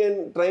learning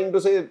and trying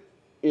to say,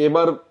 एक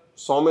बार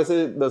 100 में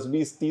से 10,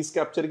 20, 30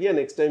 capture किया,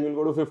 next time you'll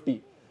go to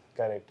 50.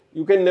 Correct.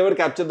 You can never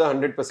capture the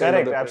 100%.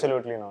 Correct,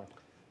 absolutely not.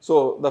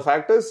 So the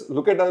fact is,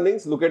 look at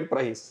earnings, look at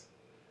price.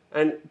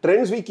 And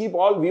trends we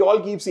all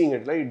keep seeing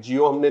it, right?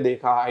 Jio हमने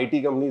देखा,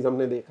 IT companies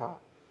हमने देखा.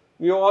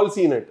 We have all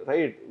seen it,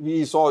 right?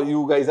 We saw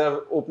you guys have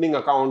opening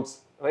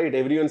accounts, right?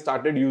 Everyone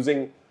started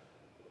using.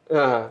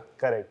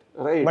 Correct.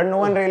 Right. But no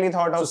one really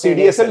thought of so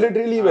CDSL did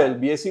really well.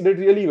 BSC did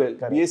really well.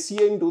 Correct. BSC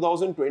in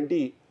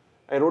 2020,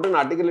 I wrote an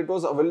article, it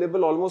was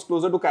available almost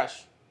closer to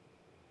cash.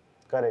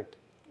 Correct.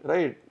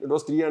 Right. It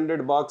was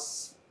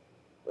 $300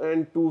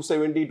 and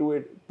 270 to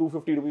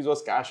 250 rupees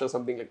was cash or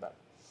something like that.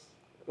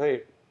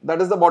 Right.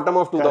 That is the bottom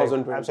of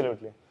 2020. Correct.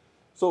 Absolutely.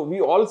 So we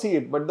all see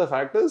it, but the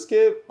fact is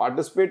that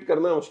participate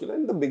karna mushkil hai.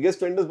 And the biggest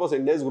trend is boss,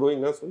 India is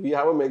growing. So we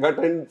have a mega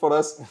trend for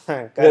us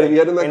where we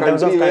are in a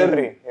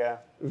country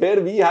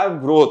where we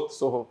have growth.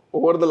 So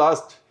over the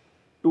last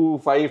 2,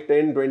 5,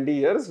 10, 20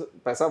 years,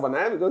 paisa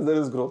banaya because there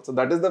is growth. So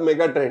that is the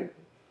mega trend.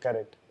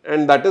 Correct.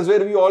 And that is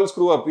where we all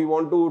screw up. We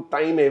want to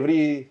time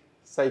every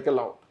cycle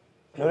out.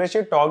 Nooresh,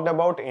 you talked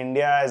about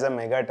India as a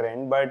mega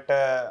trend, but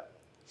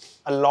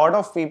a lot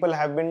of people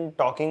have been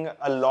talking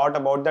a lot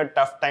about the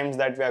tough times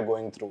that we are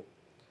going through.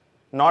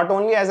 Not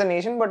only as a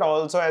nation, but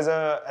also as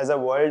a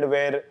world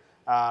where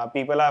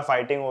people are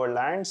fighting over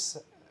lands,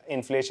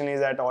 inflation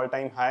is at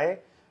all-time high,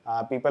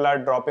 people are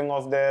dropping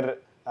off their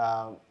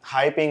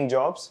high-paying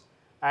jobs,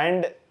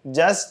 and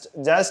just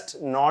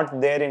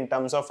not there in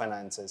terms of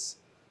finances.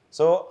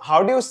 So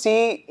how do you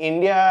see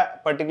India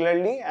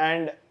particularly,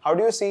 and how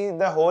do you see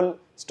the whole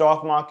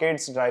stock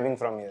markets driving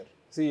from here?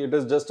 See, it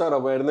is just our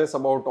awareness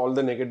about all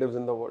the negatives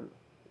in the world.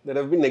 There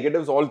have been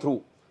negatives all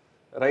through,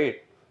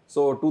 right?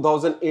 So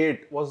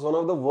 2008 was one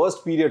of the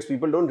worst periods.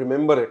 People don't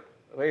remember it,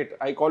 right?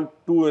 I call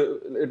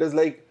it is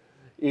like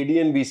AD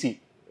and BC,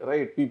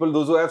 right? People,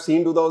 those who have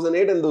seen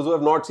 2008 and those who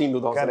have not seen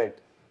 2008.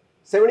 Correct.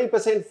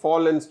 70%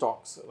 fall in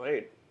stocks,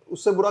 right?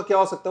 उससे बुरा क्या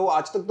हो सकता है? वो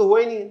आज तक तो हुआ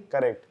ही नहीं है.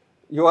 Correct.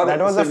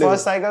 That was the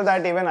first cycle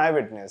that even I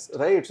witnessed.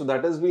 Right. So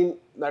that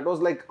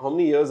was like how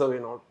many years away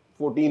now?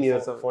 14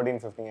 years away. 14,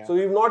 15 years. So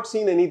we've not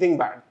seen anything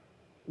bad.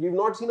 We've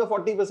not seen a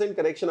 40%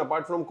 correction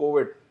apart from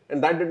COVID.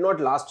 And that did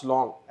not last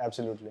long.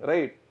 Absolutely.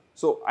 Right.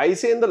 So I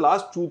say in the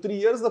last 2-3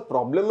 years, the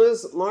problem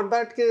is not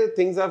that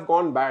things have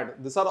gone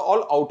bad. These are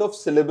all out of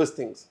syllabus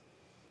things.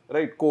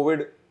 Right.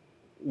 COVID,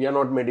 we are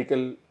not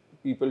medical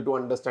people to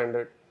understand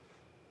it.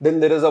 Then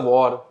there is a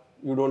war.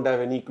 You don't have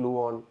any clue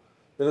on.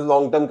 There is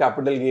long-term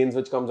capital gains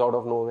which comes out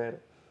of nowhere.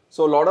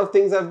 So a lot of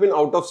things have been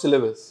out of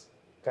syllabus.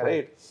 Correct.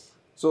 Right.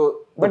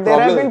 So, but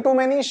there have been too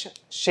many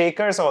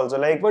shakers also.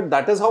 But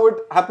that is how it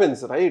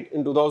happens, right?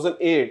 In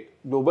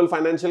 2008, global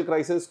financial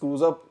crisis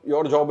screws up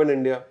your job in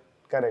India.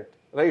 Correct.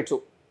 Right.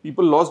 So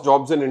people lost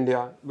jobs in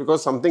India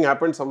because something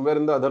happened somewhere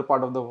in the other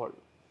part of the world.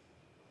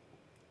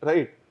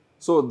 Right.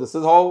 So this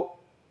is how.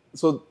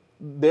 So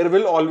there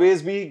will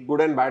always be good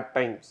and bad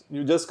times.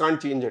 You just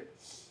can't change it.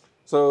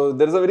 So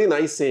there is a very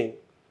nice saying.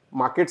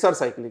 Markets are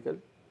cyclical.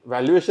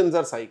 Valuations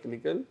are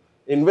cyclical.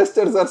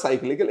 Investors are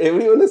cyclical.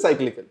 Everyone is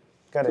cyclical.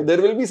 Correct. So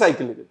there will be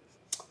cyclical.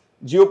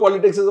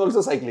 Geopolitics is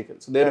also cyclical.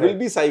 So there will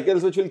be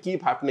cycles which will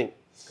keep happening.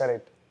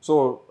 Correct.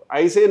 So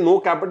I say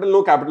no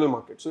capital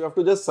market. So you have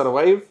to just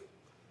survive.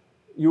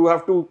 You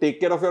have to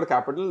take care of your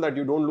capital that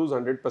you don't lose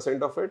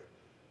 100% of it.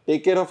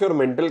 Take care of your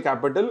mental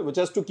capital which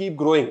has to keep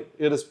growing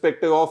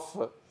irrespective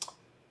of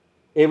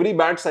every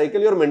bad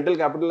cycle. Your mental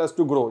capital has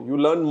to grow. You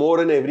learn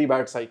more in every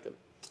bad cycle.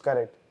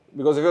 Correct.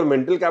 Because if your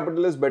mental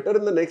capital is better,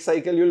 in the next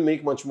cycle you will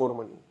make much more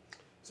money.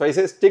 So I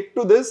say stick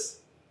to this.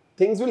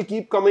 Things will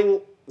keep coming.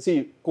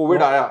 See, COVID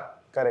aaya.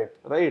 Correct.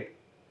 Right.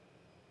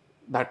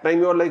 That time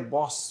you are like,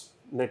 boss,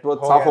 net worth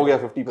saaf ho gaya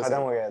 50%.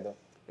 Khadam ho gaya tha.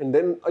 And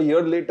then a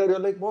year later you're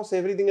like, boss,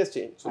 everything has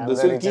changed. So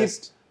this will keep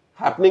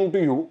happening to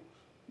you.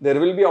 There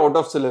will be out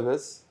of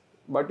syllabus,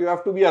 but you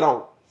have to be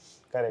around.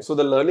 Correct. So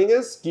the learning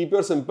is keep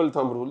your simple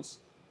thumb rules.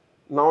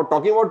 Now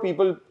talking about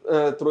people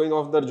throwing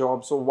off their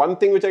jobs. So one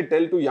thing which I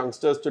tell to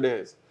youngsters today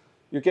is,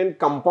 you can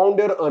compound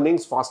your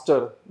earnings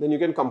faster than you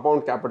can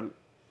compound capital.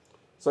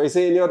 So I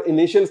say in your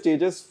initial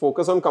stages,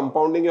 focus on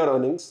compounding your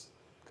earnings.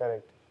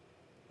 Correct.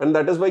 And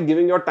that is by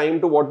giving your time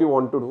to what you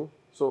want to do.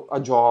 So a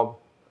job,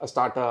 a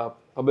startup,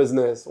 a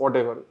business,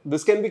 whatever.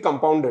 This can be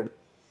compounded,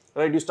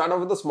 right? You start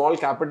off with a small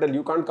capital,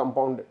 you can't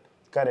compound it,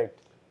 Correct.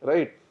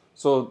 right?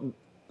 So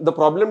the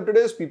problem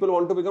today is people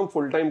want to become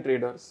full-time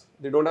traders.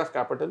 They don't have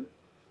capital.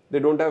 They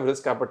don't have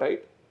risk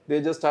appetite.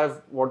 They just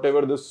have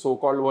whatever this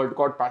so-called word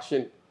called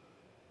passion.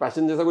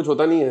 Passion जैसा कुछ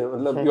होता नहीं है.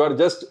 मतलब you are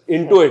just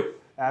into it.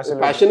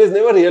 Absolutely. Passion is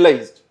never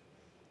realized.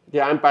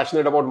 Yeah, I'm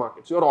passionate about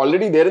markets. You're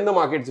already there in the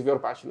markets if you're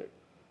passionate,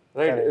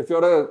 right? Correct. If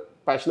you're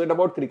passionate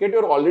about cricket,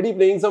 you're already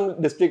playing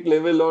some district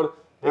level or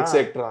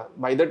etc.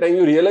 By the time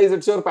you realize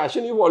it's your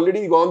passion, you've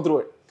already gone through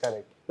it.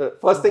 Correct. The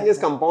first thing is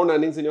compound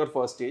earnings in your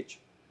first stage.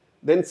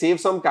 Then save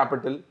some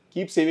capital,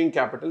 keep saving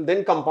capital,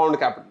 then compound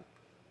capital.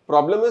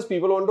 Problem is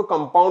people want to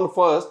compound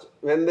first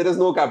when there is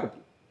no capital,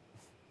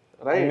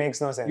 right? It makes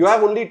no sense. You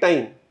have only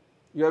time.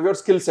 You have your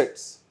skill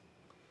sets.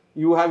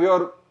 You have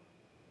your,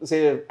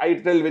 say, I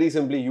tell very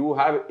simply, you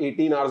have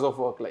 18 hours of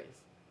work life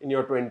in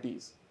your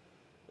 20s.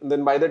 And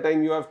then by the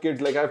time you have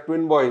kids, like I have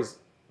twin boys,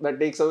 that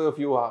takes away a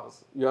few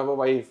hours. You have a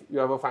wife, you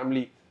have a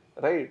family,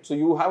 right? So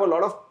you have a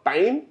lot of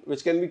time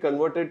which can be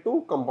converted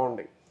to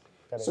compounding.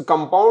 Correct. So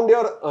compound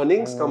your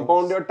earnings,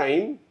 compound your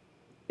time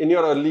in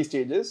your early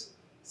stages,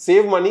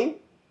 save money.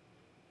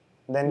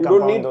 Then You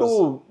don't need compound those.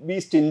 to be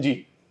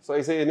stingy. So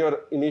I say in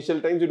your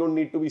initial times, you don't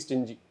need to be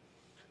stingy.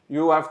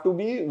 You have to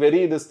be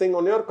very this thing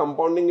on your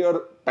compounding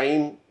your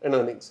time and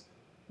earnings.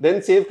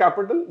 Then save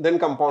capital, then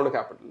compound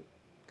capital.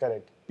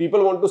 Correct.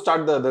 People want to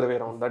start the other way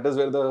around. That is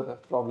where the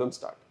problems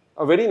start.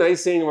 A very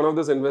nice saying, one of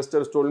these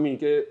investors told me,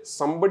 that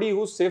somebody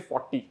who's say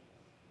 40,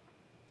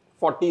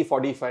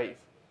 45,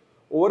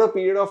 over a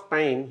period of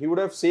time, he would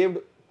have saved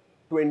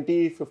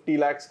 20, 50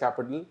 lakhs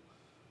capital.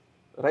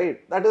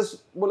 Right? That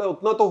is, बोला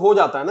उतना तो हो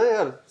जाता है ना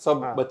यार,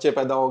 सब बच्चे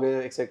पैदा हो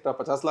गए, etc.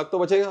 50 लाख तो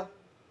बचेगा.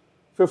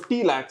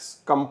 50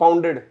 lakhs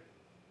compounded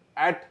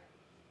at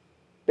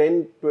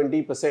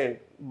 10-20%.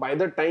 By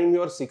the time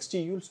you are 60,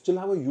 you'll still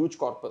have a huge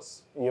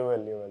corpus. You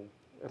will.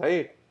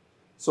 Right?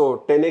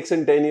 So 10x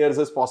in 10 years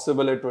is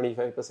possible at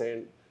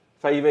 25%.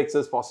 5x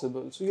is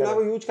possible. So you have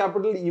a huge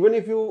capital even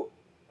if you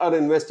are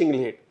investing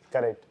late.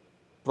 Correct.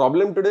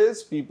 Problem today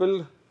is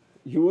people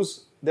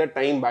use their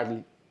time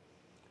badly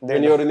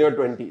when you're in your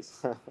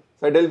 20s. So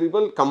I tell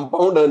people,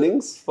 compound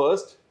earnings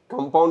first,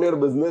 compound your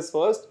business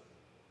first,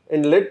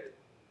 and let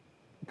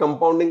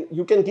compounding,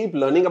 you can keep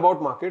learning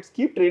about markets,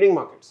 keep trading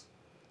markets.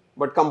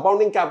 But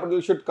compounding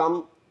capital should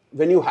come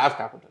when you have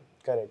capital.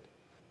 Correct.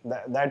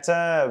 That's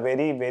a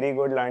very, very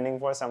good learning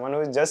for someone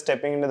who is just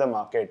stepping into the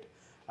market.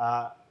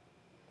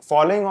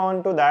 Following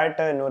on to that,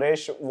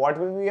 Nooresh, what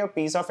will be a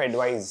piece of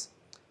advice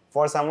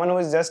for someone who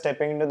is just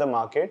stepping into the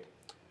market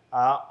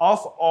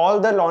of all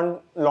the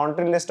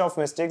laundry list of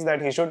mistakes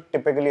that he should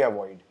typically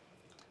avoid?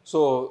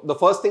 So the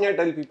first thing I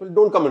tell people,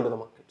 don't come into the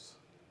markets.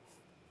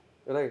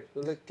 Right? So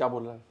like, kya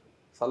bol raha hai?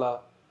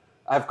 Sala,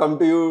 I've come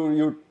to you,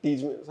 you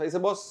teach me. So I say,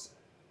 boss,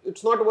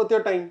 it's not worth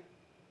your time.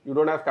 You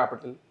don't have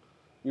capital.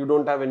 You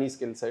don't have any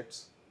skill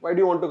sets. Why do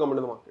you want to come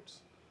into the markets?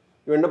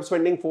 You end up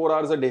spending 4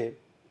 hours a day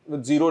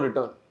with zero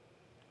return.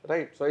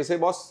 Right? So I say,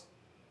 boss,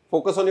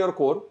 focus on your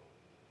core.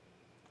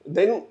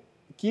 Then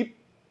keep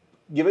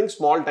giving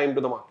small time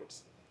to the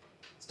markets.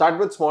 Start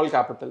with small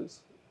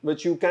capitals,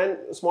 which you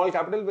can, small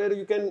capital where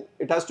you can,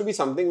 it has to be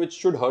something which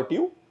should hurt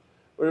you,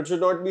 but it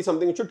should not be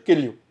something which should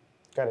kill you.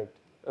 Correct.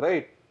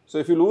 Right? So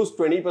if you lose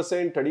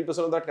 20%, 30%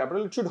 of that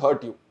capital, it should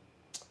hurt you.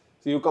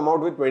 So you come out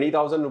with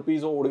 20,000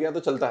 rupees, oh, ud gaya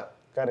to chalta hai.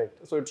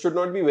 Correct. So it should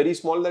not be very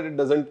small that it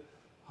doesn't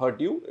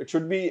hurt you. It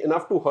should be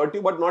enough to hurt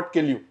you but not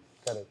kill you.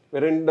 Correct.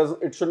 Wherein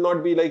it should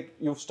not be like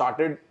you've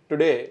started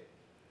today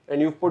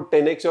and you've put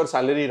 10x your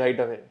salary right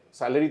away.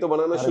 Salary to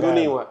banana shuru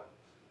nahi hua.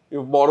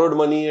 You've borrowed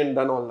money and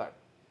done all that.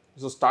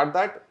 So start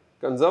that,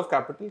 conserve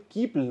capital,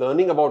 keep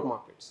learning about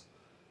markets.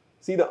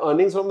 See, the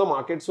earnings from the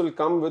markets will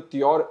come with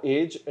your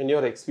age and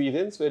your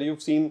experience where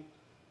you've seen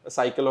a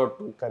cycle or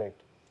two.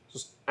 Correct. So,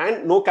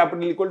 and no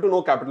capital equal to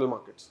no capital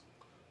markets.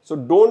 So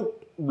don't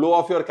blow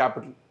off your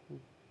capital.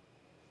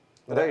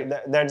 Right?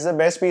 That's the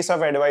best piece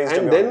of advice, And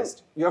to be then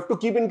honest. you have to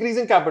keep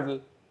increasing capital.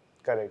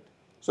 Correct.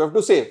 So you have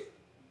to save.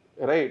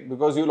 Right?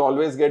 Because you'll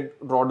always get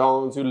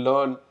drawdowns, you'll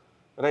learn.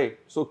 Right?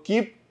 So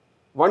keep,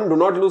 one, do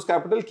not lose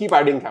capital, keep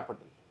adding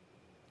capital.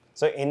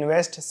 So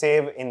invest,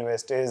 save,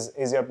 invest is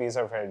your piece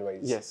of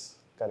advice. Yes.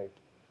 Correct.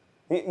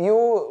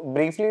 You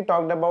briefly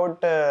talked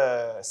about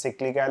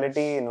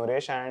cyclicality,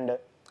 Nooresh, and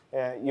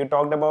you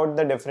talked about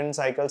the different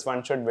cycles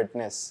one should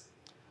witness.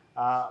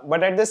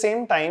 But at the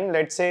same time,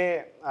 let's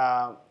say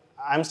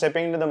I'm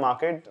stepping into the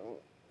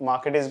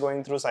market is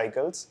going through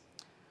cycles.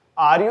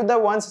 Are you the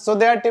ones, so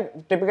there are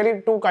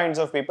typically two kinds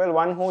of people.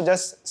 One who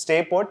just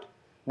stay put,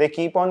 they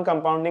keep on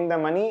compounding the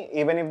money,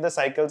 even if the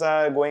cycles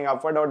are going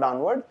upward or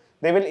downward,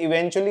 they will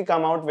eventually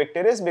come out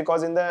victorious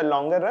because in the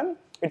longer run,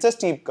 it's a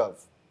steep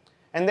curve.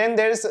 And then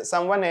there's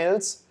someone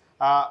else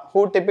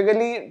who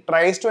typically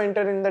tries to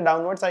enter in the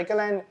downward cycle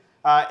and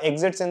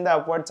exits in the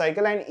upward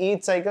cycle, and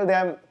each cycle they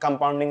are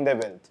compounding their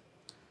wealth.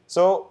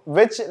 So,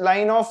 which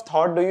line of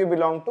thought do you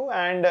belong to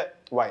and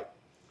why?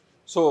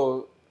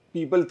 So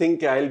people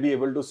think I'll be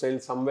able to sell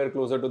somewhere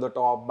closer to the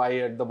top, buy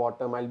at the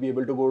bottom, I'll be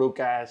able to go to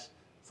cash.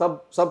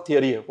 सब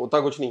theory है, होता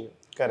कुछ नहीं है.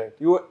 Correct.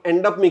 You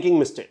end up making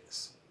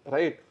mistakes,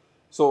 right?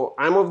 So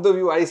I'm of the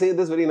view, I say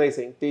this very nice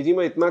thing, तेजी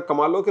में इतना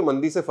कमा लो कि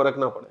मंदी से फर्क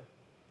ना पड़े.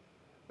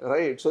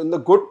 Right? So in the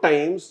good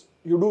times,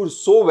 you do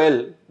so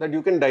well that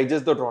you can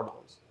digest the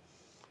drawdowns.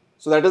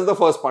 So that is the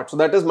first part. So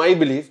that is my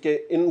belief.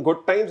 In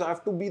good times, I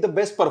have to be the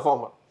best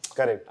performer.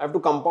 Correct. I have to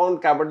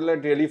compound capital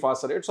at really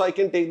fast rate so I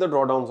can take the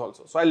drawdowns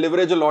also. So I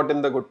leverage a lot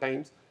in the good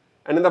times.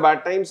 And in the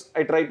bad times,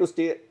 I try to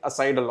stay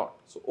aside a lot.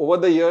 So over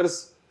the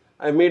years,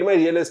 I made my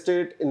real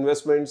estate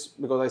investments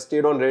because I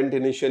stayed on rent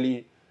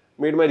initially,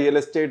 made my real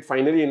estate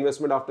finally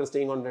investment after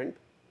staying on rent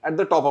at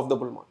the top of the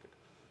bull market.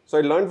 So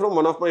I learned from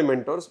one of my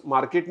mentors,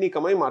 market ni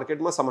kamai, market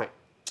ma samay.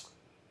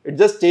 It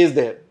just stays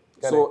there.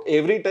 Correct. So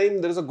every time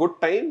there is a good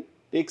time,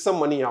 take some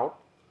money out,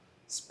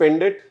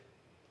 spend it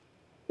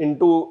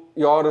into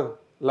your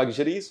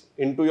luxuries,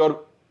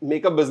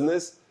 make a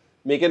business,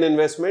 make an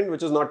investment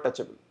which is not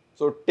touchable.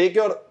 So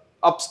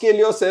upscale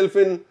yourself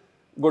in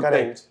good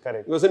times.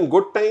 Correct. Because in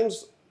good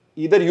times,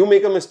 either you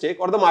make a mistake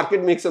or the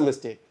market makes a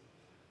mistake.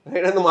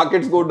 Right? And the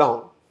markets go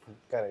down.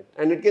 Correct.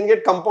 And it can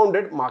get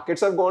compounded.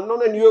 Markets have gone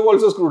down and you have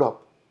also screwed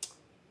up.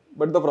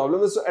 But the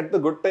problem is at the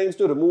good times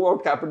to remove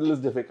out capital is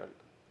difficult.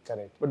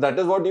 Correct. But that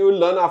is what you will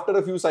learn after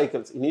a few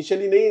cycles.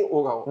 Initially नहीं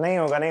होगा वो. नहीं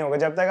होगा.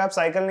 जब तक आप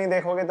cycle नहीं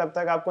देखोगे तब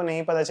तक आपको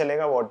नहीं पता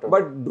चलेगा what to do.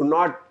 But do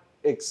not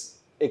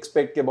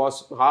expect के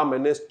boss हाँ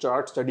मैंने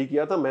chart study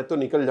किया था मैं तो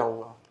निकल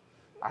जाऊँगा.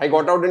 I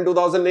got out in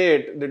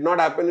 2008. Did not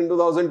happen in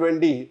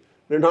 2020.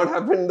 Did not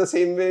happen the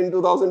same way in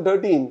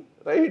 2013.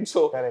 Right?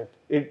 So correct.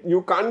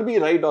 You can't be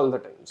right all the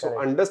time. So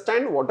correct.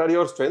 Understand what are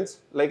your strengths.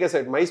 Like I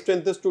said, my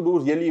strength is to do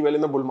really well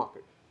in the bull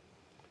market.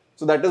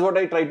 So that is what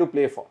I try to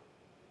play for.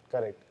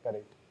 Correct.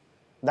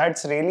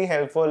 That's really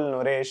helpful,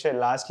 Nooresh.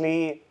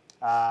 Lastly,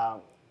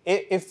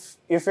 if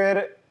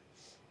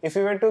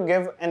you were to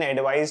give an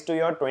advice to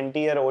your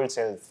 20-year-old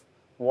self,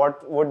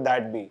 what would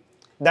that be?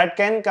 That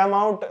can come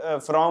out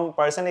from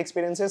personal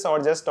experiences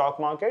or just stock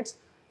markets.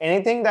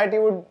 Anything that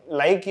you would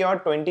like your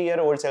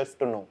 20-year-old self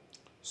to know?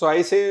 So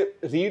I say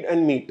read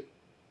and meet.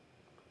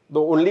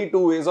 The only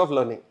two ways of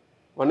learning.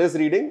 One is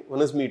reading,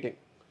 one is meeting.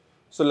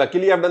 So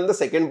luckily I've done the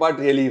second part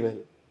really well.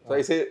 So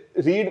I say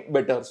read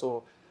better.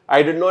 So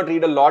I did not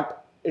read a lot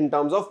in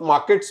terms of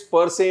markets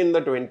per se in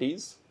the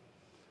 20s.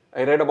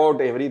 I read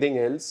about everything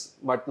else,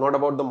 but not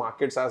about the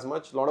markets as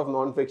much. A lot of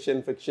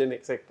non-fiction, fiction,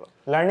 etc.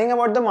 Learning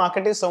about the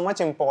market is so much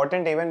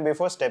important even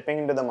before stepping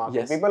into the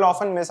market. Yes. People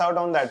often miss out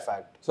on that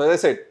fact. So as I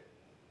said,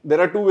 there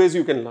are two ways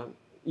you can learn.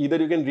 Either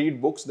you can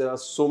read books. There are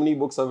so many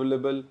books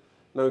available.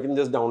 Now you can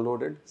just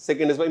download it.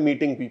 Second is by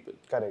meeting people.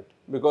 Correct.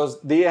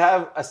 Because they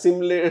have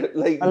assimilated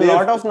a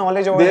lot of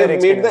knowledge over their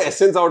experience. They have made the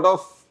essence out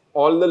of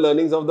all the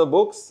learnings of the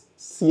books,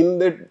 seen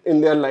that in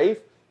their life.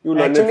 You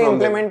learn actually it from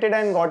implemented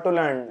them. And got to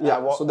learn.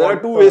 Yeah. So there are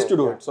two ways to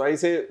do it. So I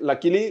say,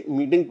 luckily,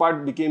 meeting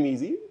part became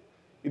easy.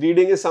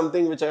 Reading is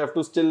something which I have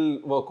to still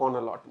work on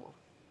a lot more.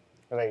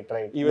 Right.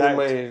 Even in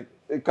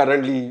my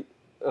currently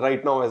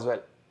right now as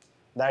well.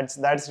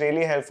 That's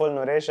really helpful,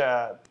 Nooresh.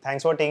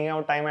 Thanks for taking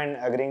out time and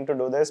agreeing to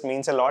do this.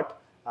 Means a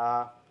lot.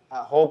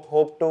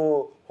 Hope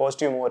to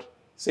host you more.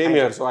 Same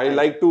here. So I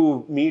like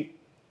to meet,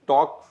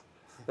 talk.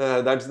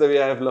 That's the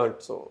way I have learned.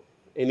 So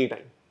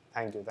anytime.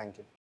 Thank you.